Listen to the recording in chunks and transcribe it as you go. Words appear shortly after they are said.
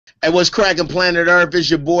Hey, what's cracking, Planet Earth?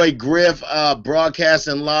 It's your boy Griff,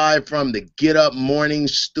 broadcasting live from the Get Up Morning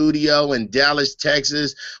studio in Dallas,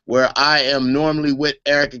 Texas, where I am normally with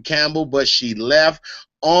Erica Campbell, but she left.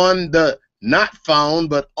 On the, not phone,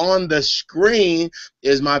 but on the screen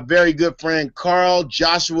is my very good friend Carl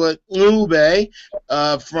Joshua Ncube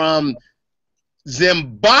from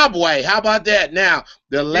Zimbabwe. How about that? Now,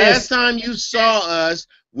 the last time you saw us,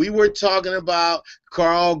 we were talking about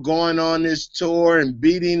Carl going on this tour and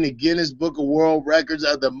beating the Guinness Book of World Records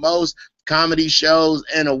of the most comedy shows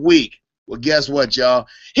in a week. Well, guess what, y'all?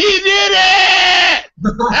 He did it!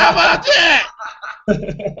 How about that?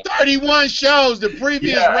 31 shows. The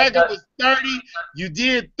previous record was 30. You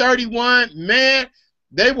did 31. Man,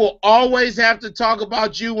 they will always have to talk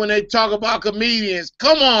about you when they talk about comedians.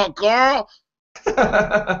 Come on, Carl.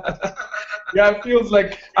 Yeah, it feels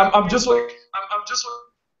like I'm just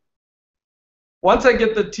once I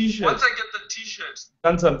get the T-shirts,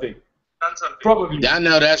 done something. Probably. I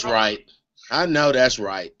know that's right. I know that's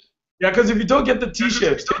right. Yeah, because if you don't get the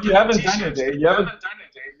T-shirts, you haven't done it. You haven't.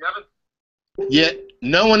 Yet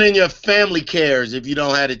no one in your family cares if you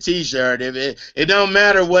don't have a T-shirt. If it don't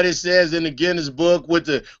matter what it says in the Guinness Book with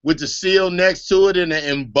the seal next to it and the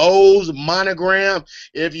embossed monogram.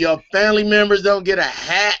 If your family members don't get a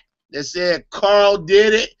hat that said Carl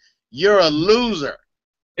did it, you're a loser.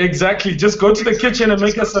 Exactly. Just go to the kitchen and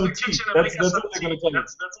make us some tea. That's what they're going to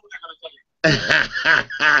tell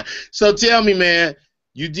you. So tell me, man,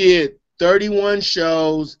 you did 31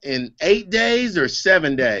 shows in 8 days or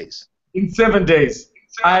 7 days? In 7 days.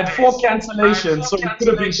 I had 4 cancellations, so it could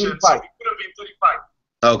have been 35.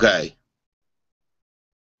 Okay.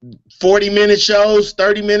 40-minute shows,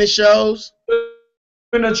 30-minute shows?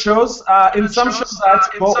 Minute shows. In some shows I had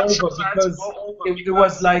to go over because it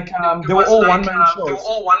was like they were all one-man shows.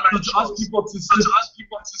 So to ask people to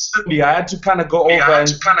sit, I had to kind of go over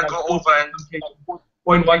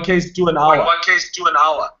or in one case do an hour.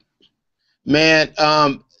 Man,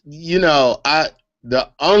 you know, the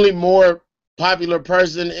only more popular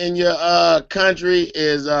person in your country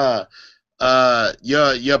is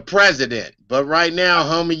your president. But right now,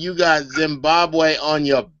 homie, you got Zimbabwe on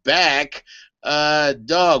your back.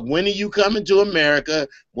 Dog, when are you coming to America?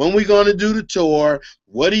 When we gonna do the tour?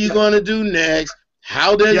 What are you gonna do next?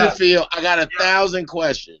 How does it feel? I got 1,000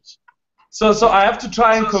 questions. So I have to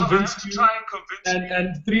try and convince you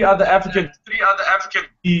and 3 other African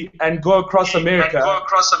and go across America.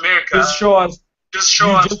 Just show us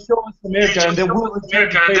America, and then we'll return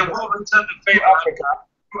the favor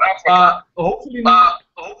Africa. Hopefully,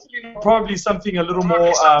 probably something a little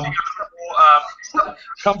more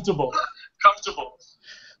comfortable.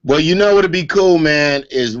 Well, you know what would be cool, man,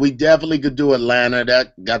 is we definitely could do Atlanta.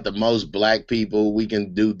 That got the most black people. We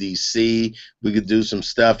can do D.C. We could do some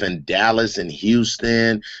stuff in Dallas and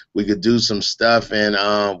Houston. We could do some stuff in,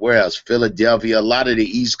 where else? Philadelphia, a lot of the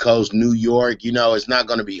East Coast, New York. You know, it's not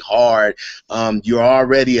going to be hard. You're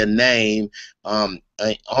already a name on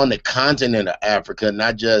the continent of Africa,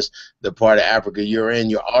 not just the part of Africa you're in.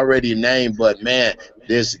 You're already a name, but, man,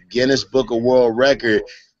 this Guinness Book of World Record,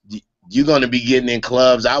 you're going to be getting in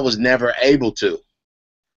clubs I was never able to.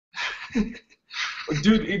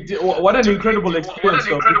 Dude, what an incredible experience,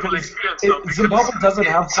 though, because Zimbabwe doesn't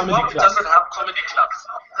have comedy clubs.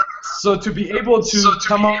 So to be able to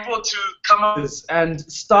come up and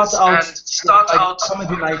start out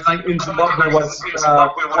comedy nights in Zimbabwe was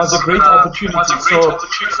a great opportunity. So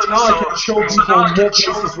now I can show people more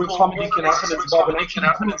places where comedy can happen in Zimbabwe, and actually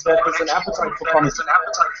prove that there's an appetite for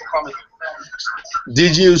comedy.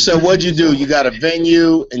 So what'd you do? You got a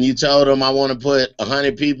venue and you told them I want to put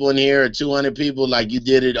 100 people in here or 200 people like you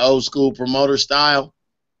did it old school promoter style?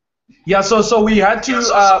 Yeah, so we had to do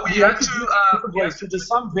different ways. So there's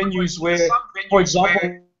some venues where, for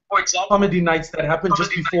example, comedy nights that happen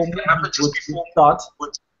just before movies would start.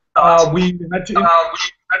 We had to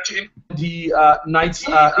the nights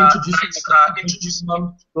introducing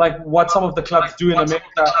them, like what some of the clubs do in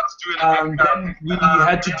America. Then we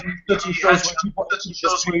had to do certain shows where people actually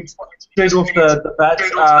just straight off the bat.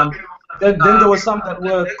 Then there were some that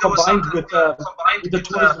were combined with the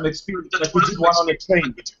tourism experience. Like we did one on a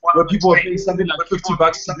train where people were paying something like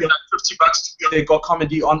 $50 to be they got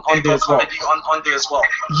comedy on there as well.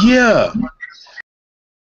 Yeah,